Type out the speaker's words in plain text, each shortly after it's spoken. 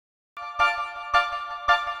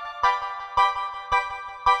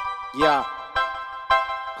Ja,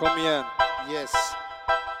 kom igen, yes.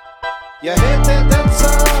 Jag heter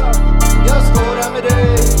Denza, jag står här med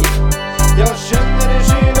dig. Jag känner en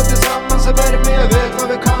kyla, tillsammans är värme. Jag vet vad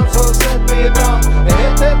vi kan, så sätt mig i brand. Jag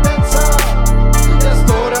heter Denza, jag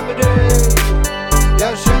står här med dig.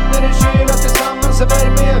 Jag känner en kyla, tillsammans är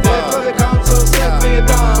värme. Jag vet vad vi kan, så sätt mig i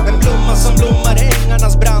brand. En blomma som blommar i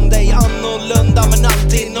ängarnas brand. Ej annorlunda men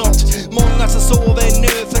alltid något. Många som sover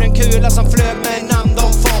nu för en kula som flög med en namn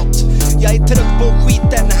de fått. Jag är trött på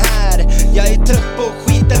skiten här. Jag är trött på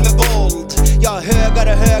skiten med våld. Jag har högare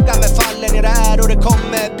höga med fallen i det här och det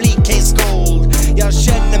kommer bli case gold. Jag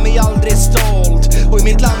känner mig aldrig stolt och i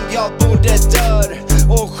mitt land jag borde dör.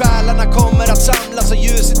 Och själarna kommer att samlas och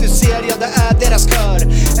ljuset du ser, ja det är deras kör.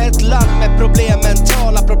 Ett land med problem,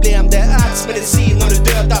 mentala problem. Det äts medicin och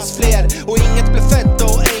det dödas fler. Och inget blir fett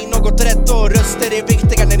och ej något rätt. Och röster är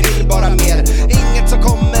viktiga när ni vill bara mer. Inget som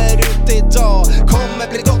kommer ut idag kommer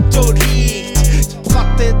bli gott och rikt.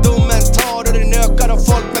 Fattigdomen tar och den ökar och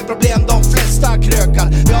folk med problem, de flesta krökar.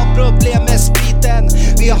 Vi har problem med spriten,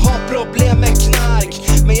 vi har problem med knark.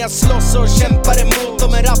 Men jag slåss och kämpar emot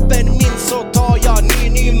och med rappen min så tar jag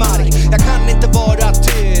ny mark. Jag kan inte vara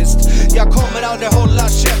tyst, jag kommer aldrig hålla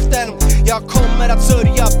käften. Jag kommer att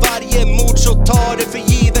sörja varje mord, så ta det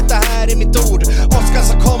för givet, det här är mitt ord. Oskar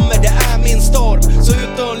som kommer, det är min storm. Så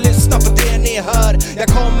ut och lyssna på det ni hör. Jag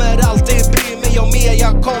kommer alltid bry mig om er,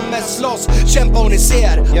 jag kommer slåss, kämpa och ni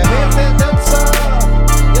ser. Jag heter Denza,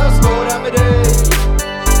 jag står här med dig.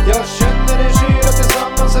 Jag känner en kyla,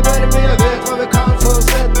 tillsammans är värme. Jag vet vad vi kan, så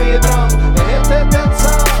sätt mig i brand. Jag heter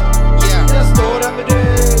Denza, jag står här med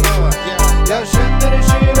dig. Jag känner en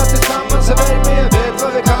kyla, tillsammans är värme. Jag vet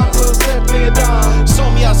vad vi kan, så sätt mig i brand.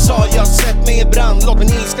 Som jag sa, jag sett mig i brand. Låt min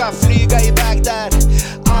ilska flyga iväg där.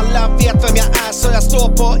 Alla vet vem jag är, så jag står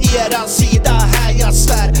på eran sida här, jag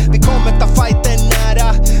svär. Vi kommer ta fighten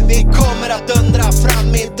nära, vi kommer att undra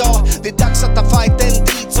fram idag. Det är dags att ta fighten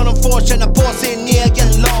dit så de får känna på sin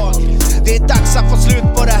egen lag. Det är dags att få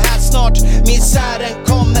slut på det här snart. Misären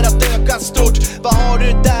kommer att öka stort. Vad har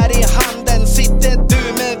du där i handen? Sitter du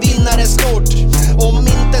med vinnarens kort? Om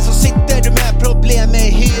inte så sitter du med problem med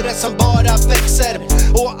hyror som bara växer.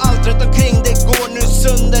 Och allt runt omkring det går nu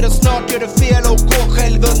sönder. Och snart gör du fel och går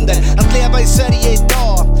själv under. Att leva i Sverige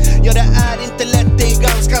idag, ja det är inte lätt, det är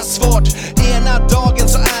ganska svårt. Ena dagen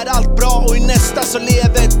så är allt bra och i nästa så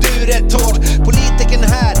lever du rätt hårt. Politiken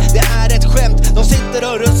här, det är ett skämt. De sitter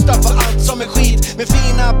och röstar för allt som är skit. Med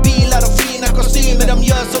fina bilar och fina kostymer. De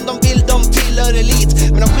gör som de vill, de tillhör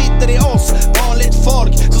elit. Men de skiter i oss, vanligt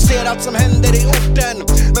folk, så ser allt som händer i orten.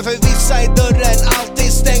 Men för vissa är dörren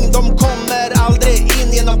alltid stängd. De kommer aldrig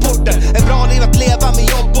in genom porten. Ett bra liv att leva med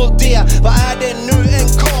jobb och det. Vad